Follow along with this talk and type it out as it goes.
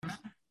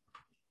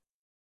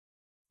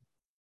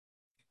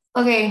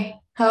Okay.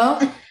 Hello?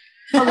 Okay.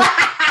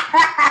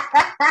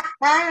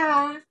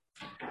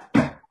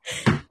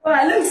 Oh,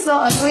 I look so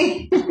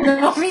ugly.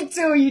 No, me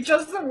too. You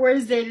chose the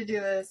worst day to do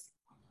this.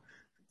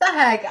 The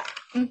heck?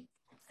 I'm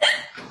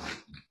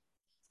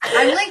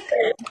like,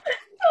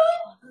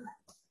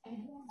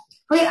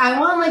 Wait, I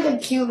want like a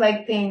cute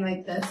like thing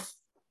like this.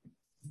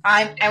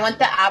 I want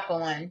the Apple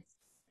one.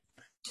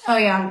 Oh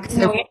yeah.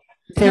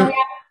 No,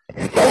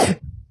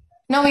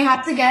 no, we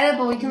have to get it,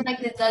 but we can like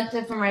deduct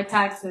it from our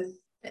taxes.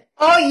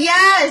 Oh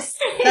yes,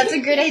 that's a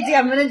great idea.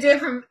 I'm gonna do it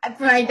for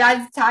my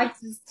dad's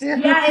taxes too.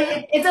 Yeah,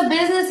 it's a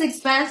business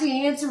expense. You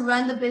need it to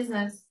run the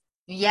business.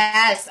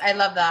 Yes, I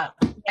love that.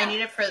 I Yeah.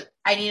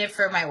 need it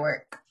for my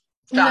work.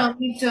 No, Stop.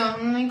 me too.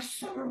 I'm like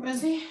super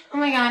busy. Oh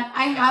my god,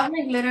 I have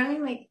like literally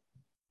like.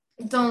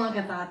 Don't look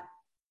at that.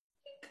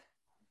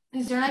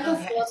 Is there like a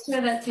Okay.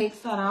 filter that takes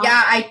that off?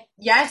 Yeah,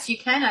 yes, you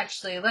can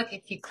actually. Look,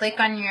 if you click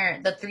on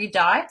the three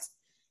dots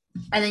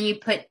and then you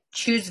put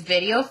choose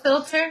video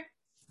filter.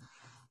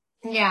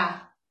 Yeah.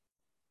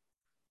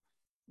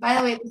 By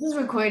the way, this is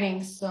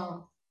recording,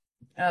 so.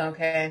 Oh,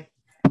 okay.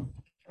 Can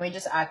we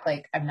just act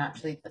like I'm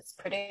naturally this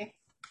pretty?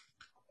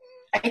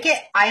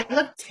 I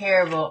look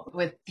terrible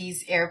with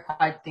these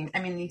AirPod things. I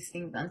mean these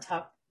things on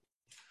top.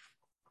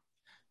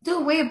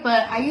 Dude, wait,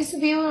 but I used to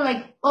be able to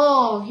like,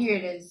 oh, here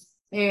it is.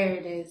 There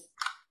it is.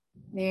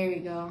 There we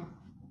go.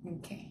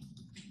 Okay.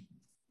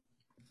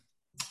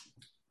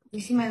 You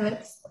see my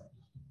lips?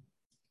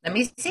 Let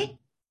me see.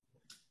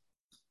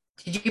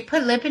 Did you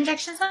put lip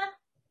injections on?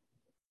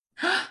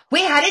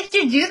 Wait, how did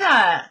you do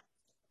that?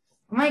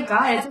 Oh my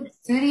God, it's like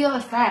studio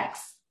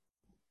effects.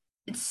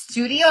 It's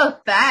Studio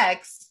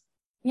Effects.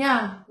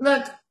 Yeah,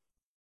 look.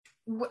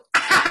 Wait,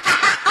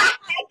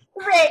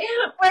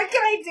 where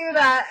can I do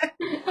that?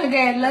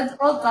 Okay, let's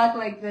all talk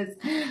like this.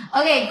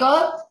 Okay,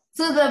 go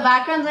to the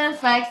backgrounds and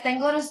effects, then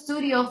go to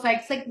studio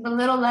effects, like the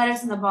little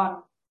letters in the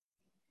bottom.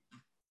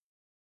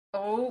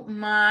 Oh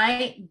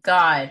my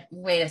God.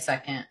 Wait a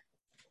second.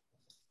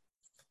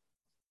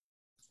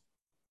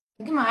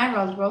 Look at my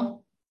eyebrows,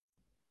 bro.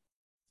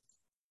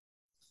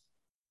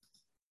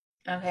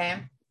 Okay.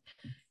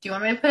 Do you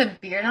want me to put a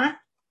beard on?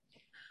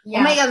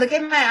 Oh my Yeah. God, look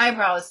at my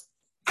eyebrows.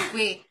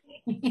 Wait.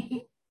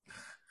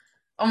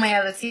 Oh my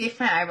God, let's see if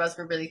my eyebrows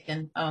were really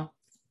thin. Oh,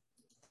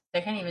 they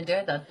can't even do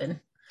it that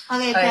thin.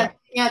 Okay, Okay.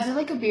 yeah, just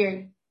like a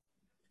beard.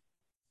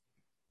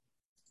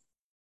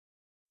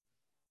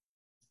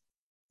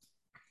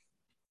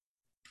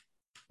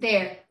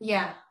 There,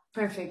 yeah,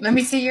 perfect. Let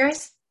me see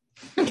yours.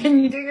 Can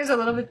you do yours a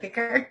little bit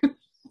thicker?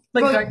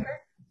 Like Bro, darker?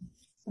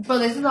 bro,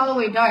 this is all the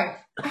way dark.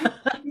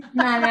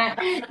 Nah.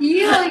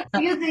 Use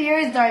the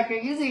yours darker.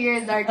 Use the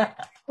yours darker.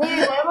 Wait,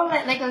 what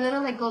about like a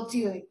little like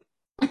goatee?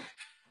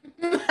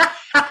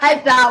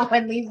 Like, That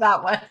one, leave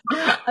that one.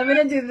 I'm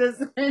gonna do this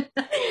one.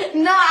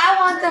 no, I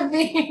want the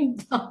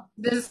beard though.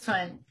 This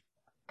one.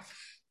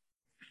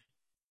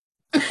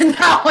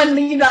 That one,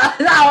 leave that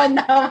one,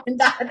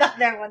 that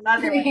other one, the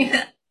other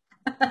one.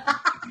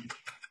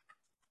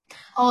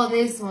 Oh,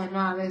 this one,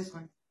 not this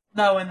one.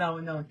 That one.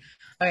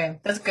 Okay,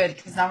 that's good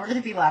because now we're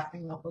gonna be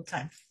laughing the whole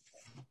time.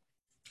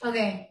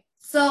 Okay,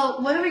 so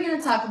what are we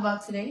gonna talk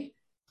about today?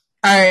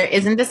 Alright,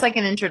 isn't this like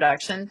an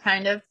introduction,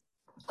 kind of?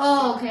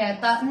 Oh, okay.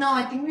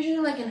 I think we should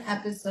do like an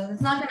episode.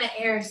 It's not gonna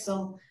air,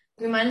 so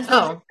we might as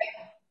well just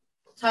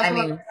Oh, talk I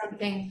about mean,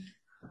 something.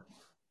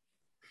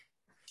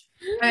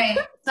 All right.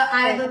 So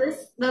I have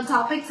the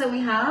topics that we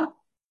have.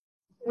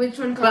 Which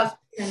one comes but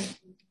first?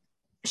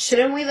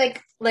 shouldn't we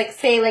like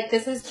say like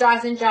this is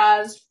Jazz and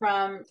Jazz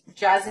from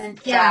Jazz and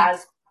Yeah.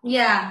 Jazz?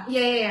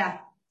 Yeah.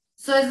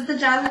 So is it the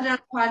Jazz and Jazz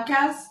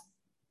podcast?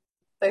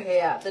 Okay,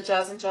 yeah, the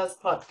Jazz and Jazz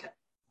podcast.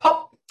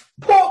 Pop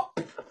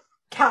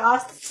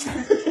cast.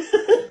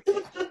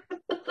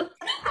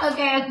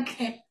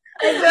 Okay.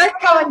 I feel like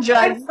I'm on I'm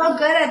drugs. so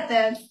good at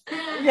this.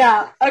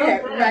 Yeah. So Okay.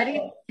 good at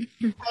Ready?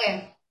 it.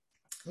 Okay.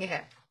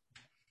 Okay.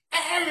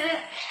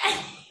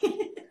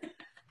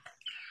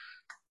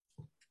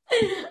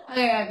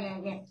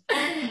 Okay.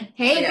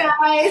 Hey Okay.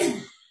 guys.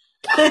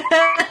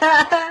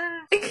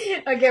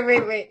 Okay.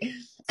 Wait.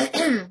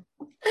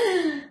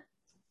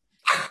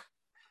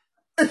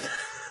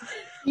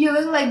 You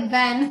look like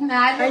Ben. Nah,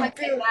 I look I like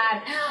do.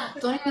 my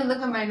dad. Don't even look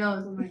at my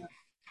nose. Oh my god.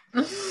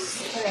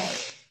 Okay.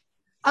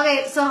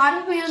 Okay, so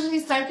how do we usually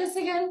start this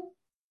again?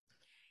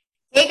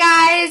 Hey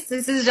guys,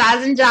 this is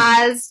Jazz and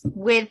Jazz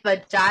with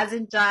the Jazz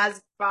and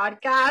Jazz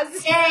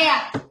podcast,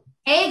 Yeah.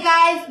 Hey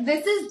guys,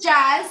 this is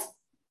Jazz.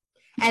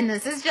 and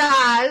this is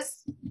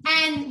Jazz.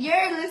 And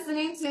you're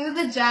listening to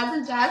the Jazz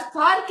and Jazz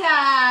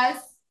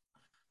podcast.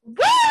 Woo!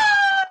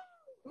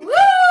 Woo!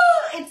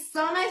 It's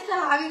so nice to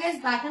have you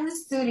guys back in the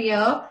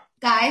studio.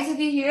 Guys, if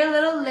you hear a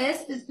little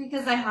lisp, it's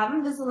because I have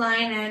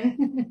Invisalign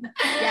and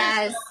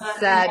Yes,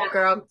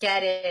 girl,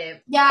 get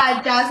it.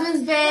 yeah,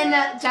 Jasmine's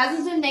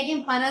been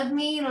making fun of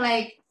me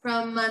like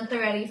from a month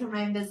already for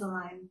my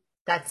Invisalign.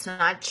 That's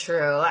not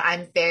true.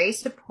 I'm very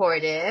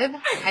supportive.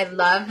 I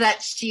love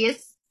that she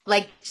is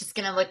like just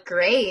gonna look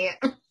great.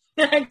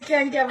 I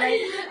can't get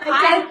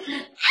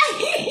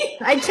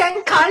I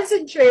can't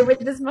concentrate with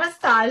this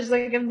mustache.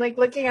 Like I'm like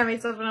looking at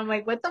myself and I'm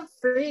like, what the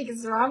freak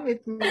is wrong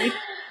with me?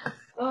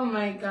 Oh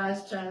my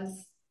gosh,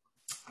 Jazz.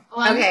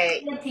 Well, I'm just trying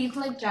to get teeth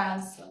like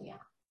Jazz, so yeah.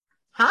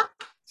 Huh?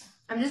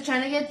 I'm just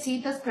trying to get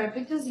teeth as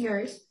perfect as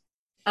yours.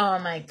 Oh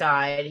my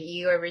god,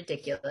 you are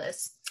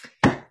ridiculous.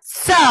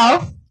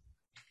 So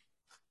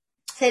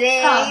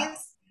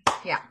today's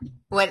yeah.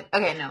 What?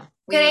 Okay, no.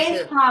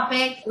 Today's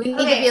topic. We need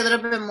to be a little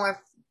bit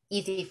more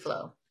easy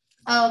flow.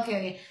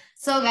 Okay.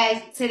 So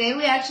guys, today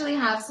we actually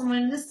have someone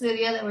in the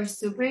studio that we're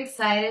super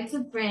excited to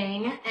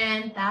bring,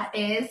 and that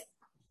is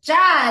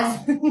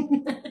Jazz.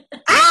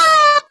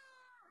 Ah!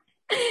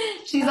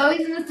 She's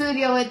always in the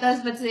studio with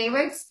us, but today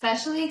we're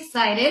especially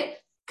excited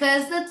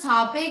because the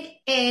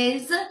topic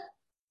is...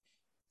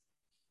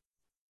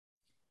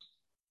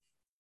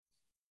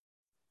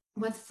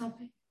 What's the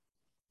topic?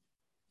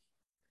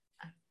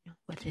 I don't know.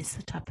 What is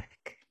the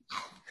topic?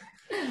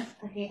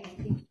 Okay, I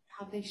think the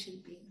topic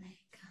should be like...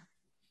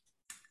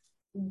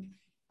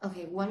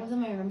 Okay, one of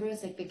them I remember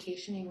was like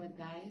vacationing with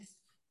guys.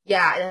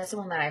 Yeah, that's the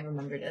one that I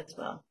remembered as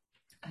well.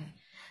 Okay.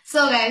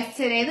 So guys,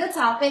 today the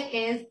topic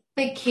is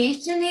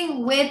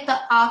vacationing with the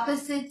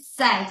opposite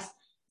sex.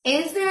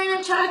 Is there an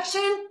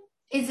attraction?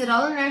 Is it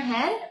all in our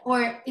head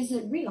or is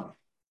it real?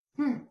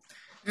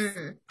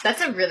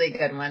 That's a really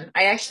good one.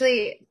 I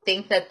actually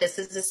think that this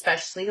is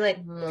especially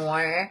like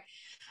more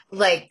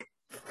like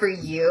for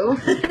you.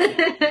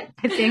 I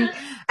think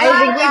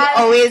we've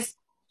always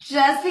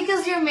just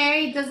because you're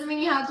married doesn't mean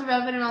you have to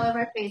rub it in all of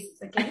our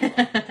faces, okay?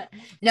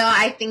 No,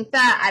 I think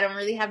that I don't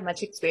really have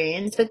much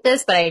experience with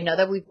this, but I know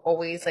that we've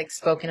always like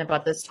spoken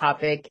about this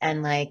topic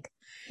and like,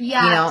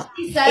 yeah,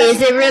 is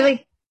it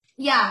really?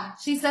 Yeah,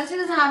 she says she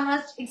doesn't have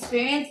much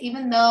experience,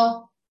 even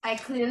though I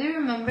clearly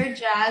remember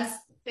Jazz,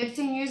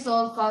 15 years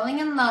old, falling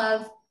in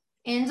love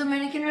in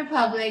Dominican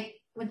Republic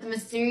with the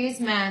mysterious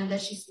man that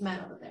she's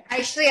met over there.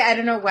 Actually, I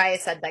don't know why I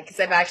said that because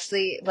I've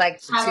actually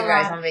liked two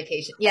guys on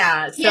vacation.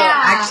 Yeah, so Yeah,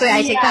 actually,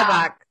 I take that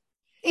back.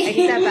 I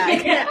take that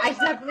back. I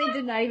definitely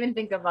did not even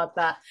think about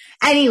that.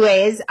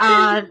 Anyways,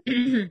 yeah,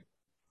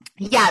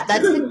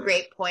 that's a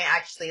great point.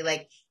 Actually,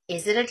 like,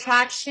 is it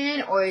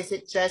attraction or is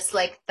it just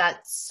like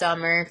that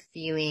summer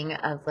feeling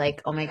of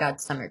like, oh my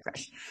god, summer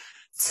crush?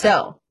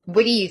 So,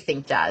 what do you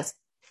think, Jazz?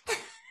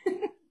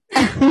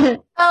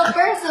 Well,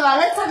 first of all,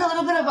 let's talk a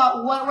little bit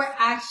about what we're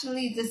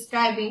actually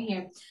describing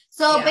here.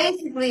 So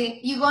basically,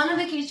 you go on a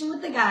vacation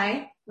with the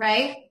guy,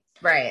 right?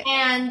 Right.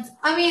 And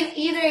I mean,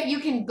 either you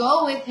can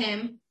go with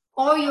him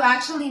or you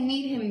actually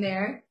meet him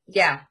there.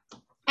 Yeah.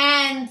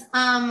 And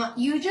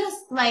you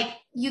just like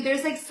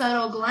there's like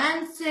subtle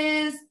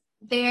glances.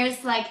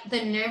 There's like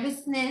the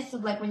nervousness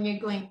of like when you're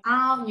going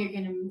out and you're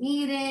gonna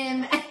meet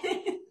him.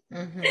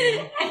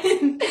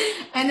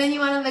 and then you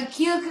want to look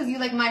cute because you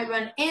like might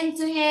run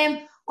into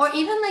him. Or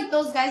even like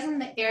those guys in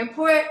the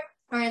airport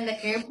or in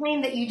the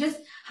airplane that you just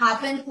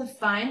happen to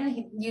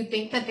find. You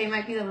think that they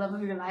might be the love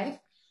of your life.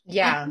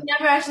 Yeah. And you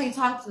never actually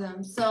talk to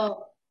them.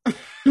 So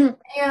you're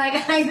like,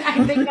 I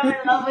think I'm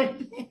in love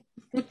with him.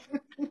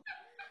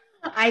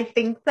 I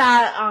think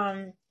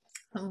that,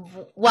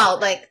 well,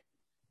 like,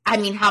 I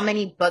mean, how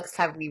many books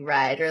have we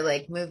read or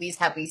like movies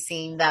have we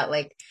seen that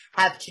like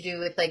have to do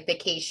with like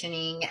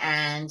vacationing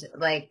and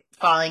like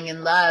falling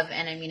in love?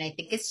 And I mean, I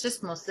think it's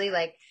just mostly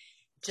like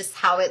just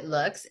how it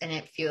looks and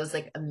it feels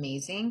like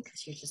amazing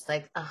because you're just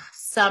like, oh,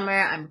 summer,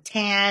 I'm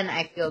tan,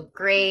 I feel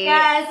great.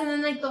 Yes, and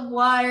then like the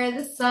water,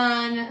 the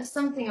sun,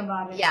 something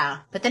about it.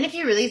 Yeah, but then if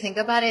you really think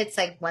about it, it's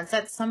like once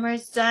that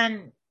summer's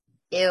done,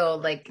 ew,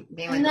 like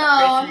being with a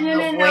person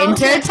in the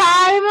winter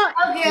time,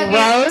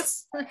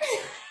 gross.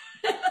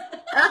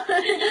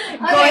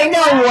 Going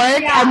to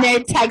work and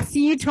they're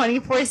texting you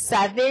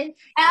 24/7.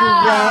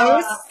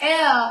 Gross.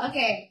 Ew.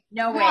 Okay.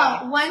 No way.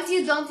 Once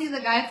you don't see the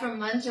guy for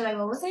months, you're like,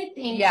 what was I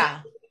thinking?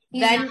 Yeah.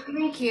 He's not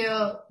even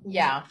cute.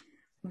 Yeah.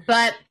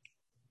 But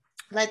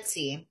let's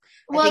see.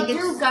 Well,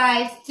 do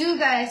guys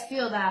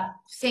feel that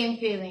same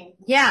feeling?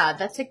 Yeah,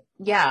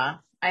 yeah.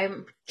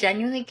 I'm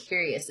genuinely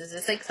curious. Is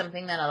this like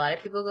something that a lot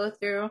of people go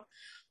through?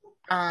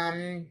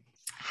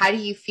 How do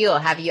you feel?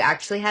 Have you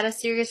actually had a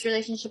serious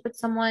relationship with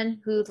someone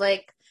who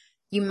like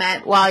you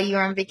met while you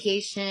were on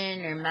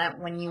vacation or met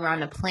when you were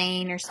on a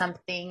plane or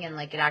something and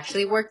like it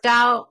actually worked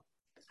out?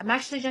 I'm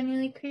actually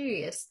genuinely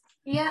curious.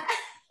 Yeah.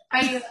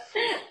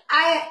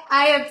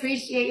 I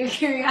appreciate your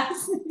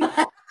curiosity.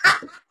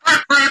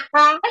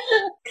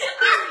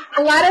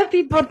 A lot of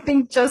people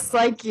think just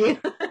like you.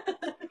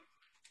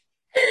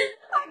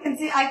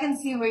 I can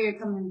see where you're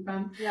coming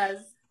from. Yes.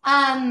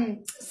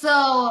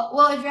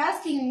 Well, if you're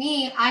asking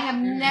me, I have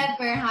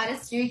never had a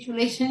serious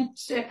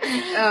relationship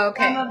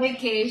on a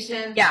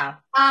vacation. Yeah.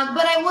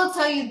 But I will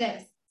tell you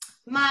this.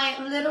 My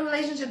little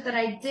relationship that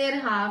I did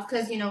have,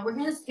 because, we're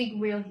going to speak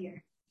real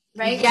here,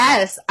 right?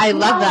 Yes, I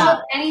love that.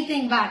 Hold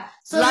anything back.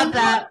 So love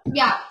that.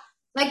 Yeah.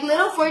 Like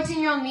little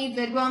 14-year-old me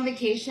did go on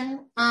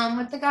vacation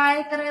with the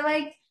guy that I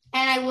liked.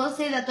 And I will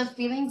say that the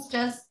feelings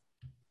just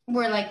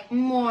were like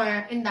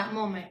more in that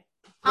moment.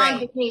 On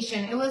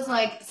vacation. It was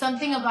like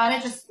something about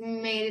it just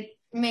made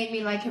made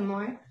me like him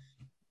more.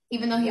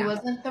 Even though he Yeah.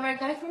 wasn't the right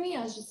guy for me,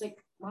 I was just like,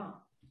 wow.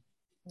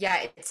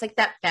 Yeah, it's like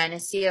that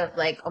fantasy of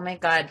like, oh my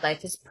God,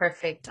 life is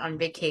perfect on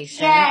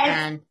vacation. Yes.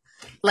 And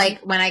like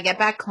when I get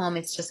back home,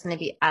 it's just going to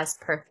be as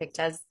perfect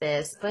as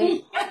this. But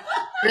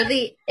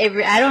really,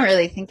 I don't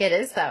really think it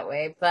is that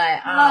way.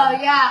 But, Oh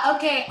yeah.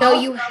 Okay. so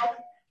Also, you,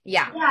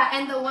 yeah. yeah,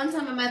 and the one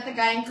time I met the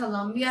guy in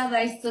Colombia that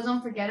I still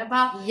don't forget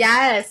about.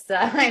 Yes,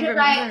 I Because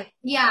remember.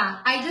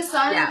 I just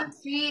saw him in Yeah. the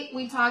street.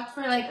 We talked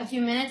for like a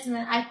few minutes, and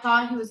then I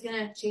thought he was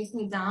gonna chase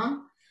me down,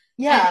 and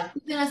Yeah.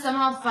 he's gonna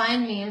somehow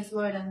find me in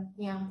Florida.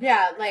 Yeah.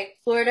 Yeah, like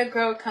Florida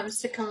girl comes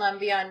to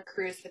Colombia on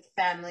cruise with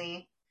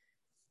family.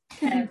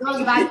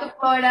 Goes back to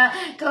Florida.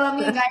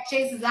 Colombian guy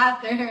chases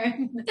after her.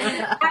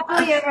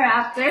 Happily ever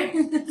after.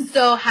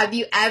 So have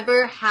you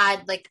ever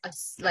had like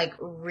like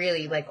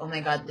really like, oh my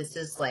God, this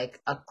is like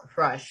a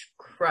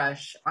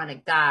crush on a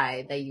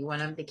guy that you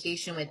went on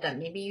vacation with that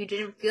maybe you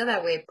didn't feel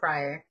that way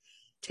prior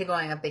to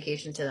going on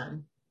vacation to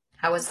them?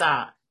 How was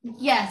that?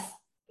 Yes.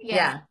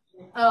 Yes.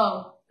 Yeah.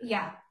 Oh,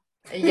 yeah.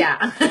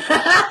 Yeah.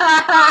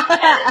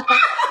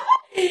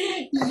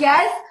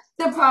 Yes.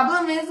 The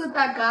problem is with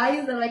that guy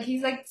is that like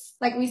he's like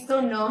we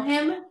still know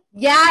him.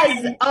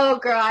 Yes. Oh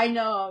girl, I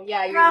know.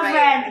 Yeah, you're right.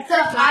 Girlfriend. So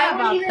I I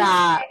forgot wouldn't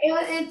about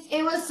even that.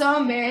 it was so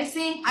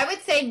embarrassing. I would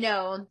say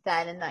no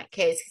then in that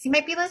case because he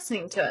might be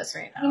listening to us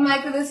right You now.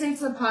 might be listening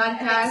to the I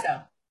think podcast.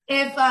 so.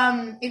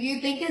 If you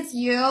think it's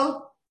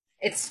you,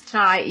 It's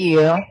not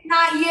you.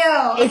 not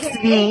you.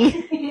 It's me.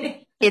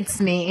 Okay. It's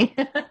me.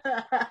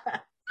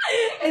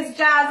 It's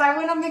Jazz. I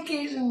went on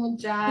vacation with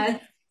Jazz.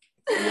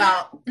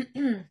 Well,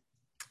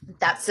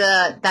 that's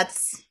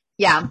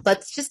yeah,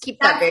 let's just keep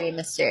that That's very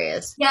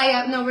mysterious.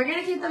 yeah. No, we're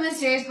gonna keep them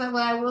mysterious. But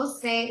what I will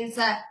say is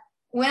that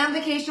went on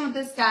vacation with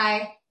this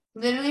guy,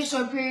 literally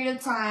short period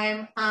of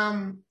time.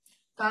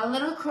 Got a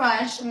little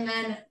crush, and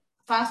then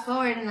fast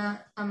forward, and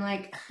I'm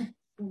like,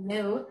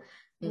 no,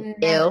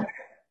 never.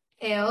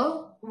 Ew.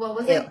 Ew. What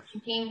was Ew. I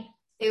thinking?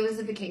 It was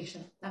a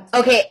vacation. That's it.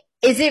 Okay,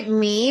 is it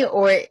me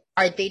or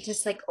are they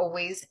just like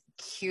always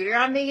cuter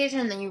on vacation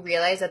and then you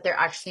realize that they're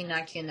actually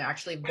not cute and they're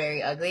actually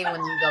very ugly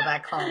when you go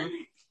back home?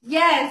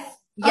 Yes.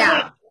 Okay.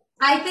 Yeah.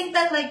 I think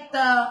that like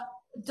the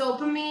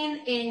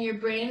dopamine in your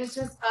brain is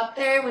just up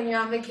there when you're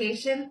on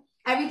vacation.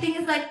 Everything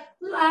is like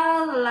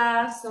la la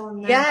la, so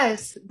nice.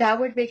 Yes, that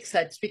would make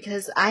sense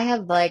because I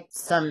have like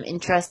some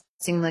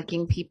interesting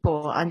looking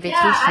people on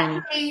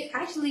Yeah, vacation.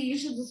 actually, you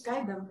should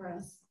describe them for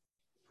us.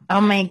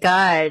 Oh my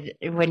God,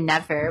 it would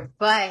never.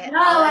 But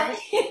No,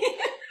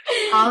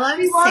 all I'm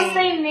we won't saying,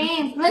 say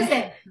names.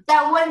 Listen,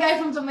 that one guy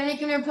from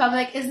Dominican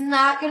Republic is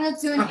not gonna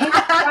tune in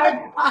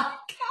our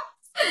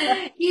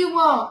podcast. He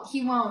won't.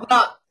 He won't.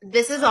 well,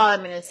 this is all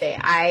I'm gonna say.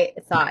 I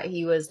thought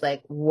he was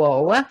like,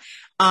 whoa.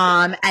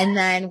 And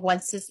then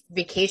once this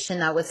vacation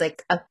that was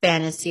like a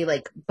fantasy,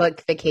 like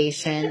book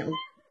vacation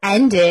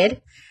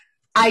ended,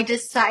 I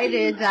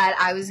decided that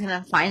I was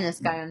gonna find this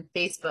guy on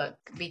Facebook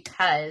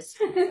because,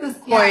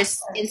 of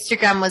course,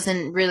 Instagram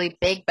wasn't really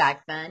big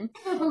back then.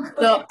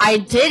 So I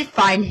did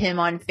find him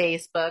on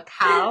Facebook.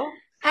 How?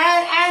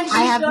 And she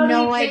I have showed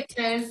no me idea.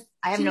 pictures.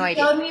 I have She no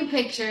idea. showed me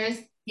pictures.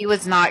 He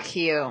was not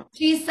cute.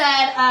 She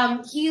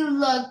said he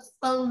looked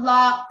a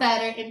lot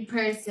better in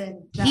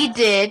person. He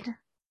did,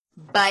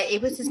 but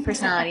it was his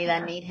personality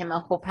that made him a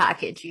whole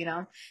package, you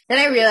know? Then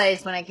I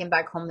realized when I came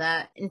back home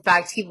that, in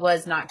fact, he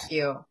was not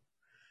cute.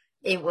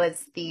 It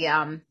was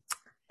the,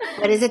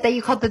 what is it that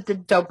you call the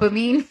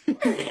dopamine?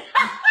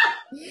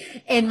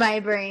 In my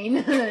brain.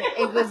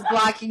 It was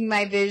blocking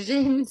my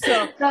vision.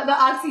 So the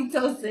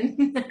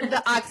oxytocin.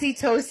 the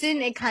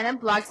oxytocin, it kind of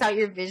blocks out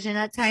your vision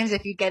at times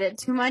if you get it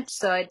too much.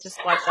 So it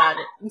just blocks out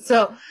it.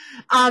 So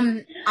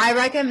I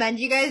recommend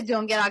you guys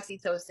don't get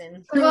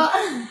oxytocin.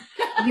 Well,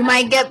 you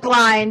might get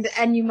blind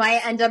and you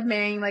might end up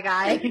marrying the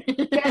guy.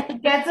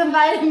 get some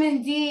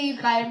vitamin D,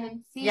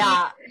 vitamin C.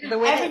 Yeah.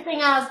 Everything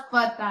else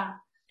but that.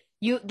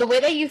 The way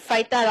that you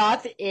fight that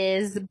off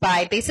is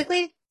by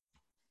basically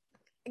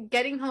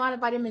getting a lot of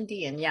vitamin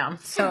D in, yeah.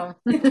 So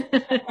okay,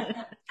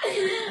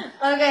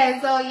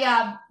 so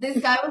yeah, this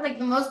guy was like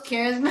the most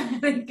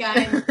charismatic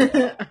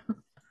guy.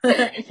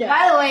 Yeah.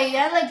 By the way, he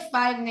had like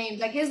 5 names.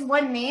 Like his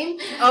one name.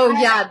 Oh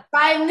yeah,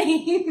 5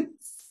 names.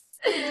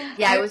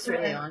 Yeah, it was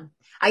really long.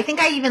 I think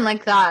I even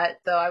like that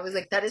though. I was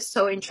like, that is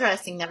so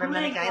interesting. Never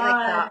met a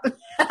guy like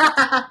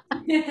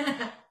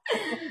that.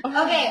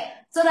 Okay,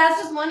 so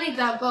that's just one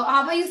example.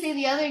 How about you say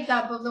the other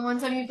example? The one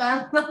time you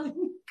found love.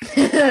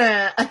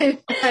 I mean,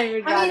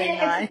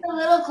 it's a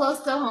little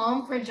close to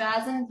home for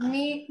Jazz and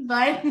me,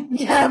 but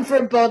yeah,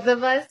 for both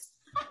of us.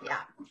 Yeah.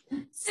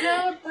 So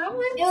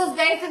it was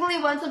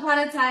basically once upon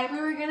a time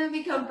we were gonna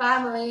become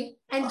family,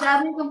 and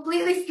Jasmine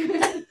completely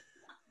screwed us.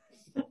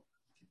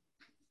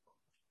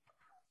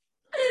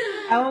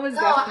 That one was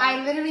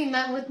I literally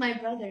met with my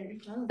brother.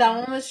 That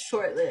one was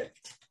short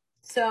lived.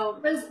 So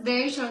it was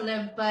very short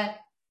lived, but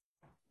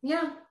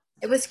yeah,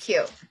 it was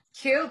cute.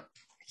 Cute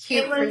for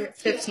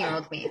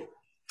 15-year-old me.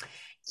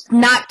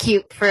 Not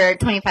cute for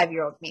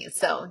 25-year-old me.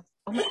 So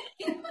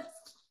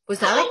was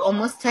that like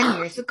almost 10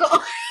 years ago?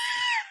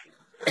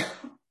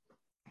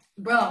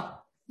 Bro,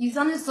 you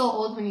sounded so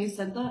old when you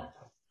said that.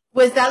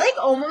 Was that like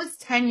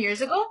almost 10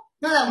 years ago?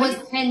 No, that was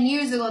 10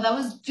 years ago. That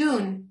was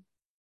June.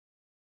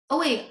 Oh,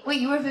 wait,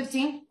 you were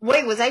 15?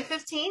 Wait, was I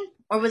 15?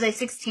 Or was I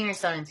 16 or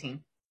 17?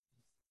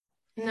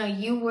 No,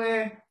 you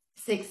were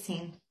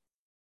 16.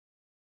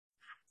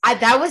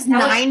 That was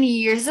 9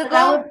 years ago?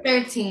 That was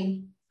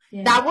 13.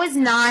 Yeah. That was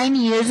 9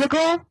 years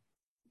ago?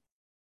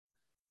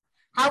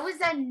 How was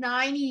that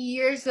 9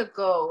 years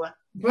ago?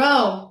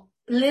 Bro,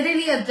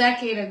 literally a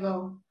decade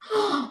ago.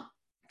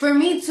 For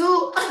me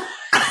too.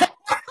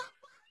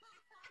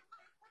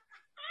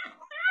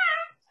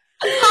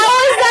 How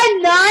was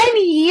that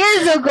 9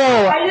 years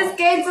ago? I just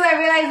came to that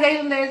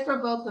realization that it's for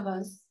both of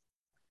us.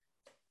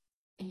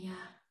 Yeah.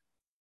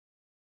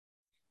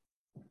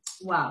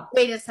 Wow.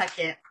 Wait a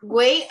second.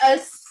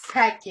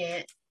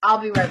 I'll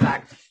be right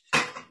back.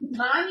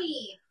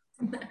 Mommy.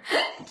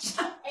 Jas,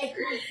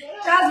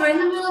 we're in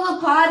the middle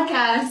of a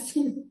podcast.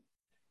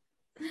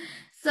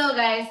 So,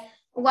 guys,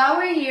 while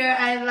we're here,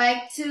 I'd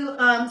like to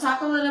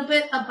talk a little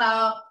bit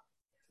about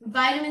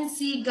vitamin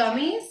C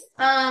gummies.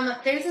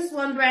 There's this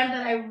one brand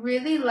that I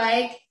really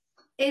like.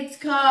 It's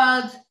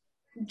called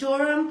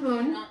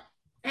Jorampun.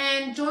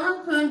 And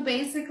Jorampun,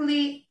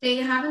 basically, they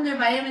have in their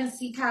vitamin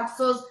C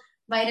capsules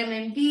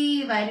vitamin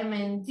B,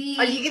 vitamin D.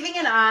 Are you giving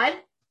an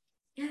ad?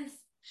 Yes.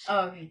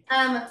 Oh, okay.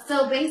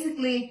 So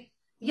basically,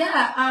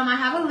 yeah, I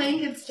have a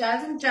link. It's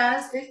Jas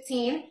Jaz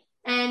 15,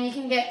 and you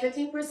can get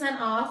 15%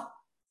 off.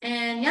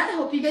 And yeah, I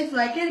hope you guys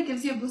like it. It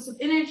gives you a boost of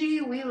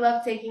energy. We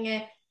love taking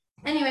it.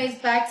 Anyways,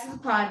 back to the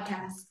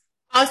podcast.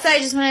 Also, I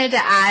just wanted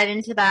to add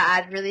into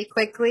that ad really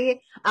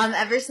quickly.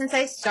 Ever since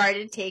I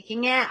started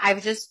taking it,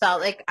 I've just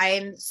felt like I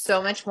am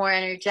so much more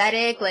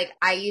energetic. Like,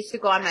 I used to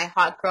go on my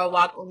hot girl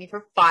walk only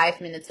for 5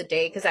 minutes a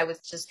day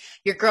because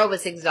your girl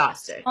was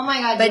exhausted. Oh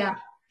my God, but yeah.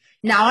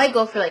 Now I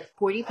go for like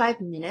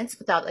 45 minutes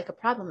without like a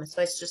problem.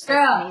 So it's just like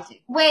amazing.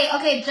 Wait,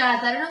 okay,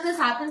 Jas, I don't know if this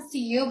happens to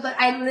you, but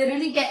I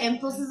literally get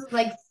impulses of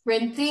like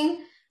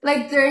sprinting.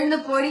 Like during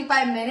the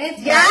 45 minutes?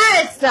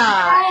 Yes! Yes!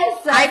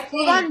 I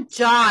full on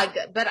jog,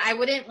 but I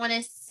wouldn't want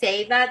to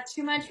say that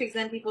too much because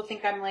then people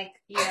think I'm like,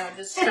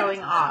 just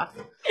showing off.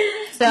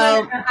 So.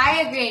 No,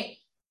 I agree.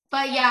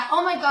 But yeah,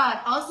 oh my God.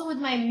 Also with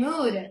my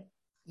mood.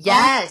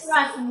 Yes. Oh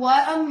my gosh,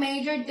 what a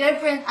major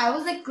difference. I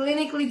was like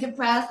clinically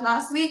depressed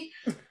last week.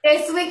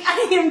 This week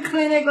I am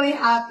clinically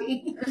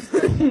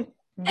happy.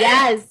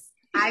 Yes.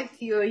 I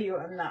feel you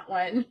on that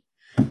one.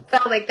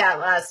 Felt like that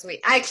last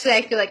week. Actually,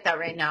 I feel like that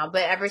right now.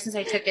 But ever since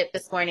I took it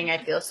this morning, I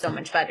feel so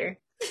much better.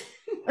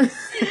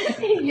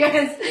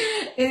 Yes,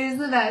 it is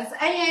the best.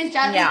 Anyways,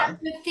 Jas,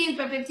 15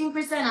 for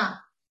 15% off.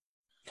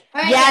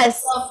 All right,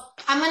 yes. So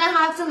I'm going to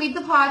have to leave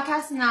the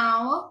podcast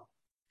now.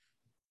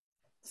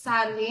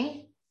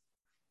 Sadly.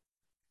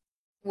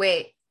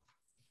 Wait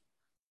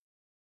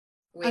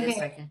a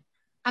second.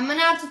 I'm going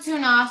to have to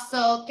tune off.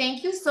 So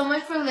thank you so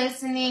much for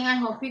listening. I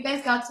hope you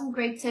guys got some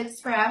great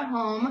tips for at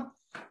home.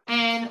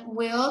 And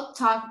we'll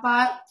talk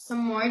about some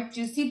more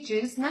juicy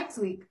juice next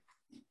week.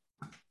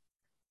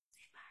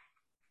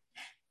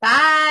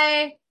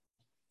 Bye.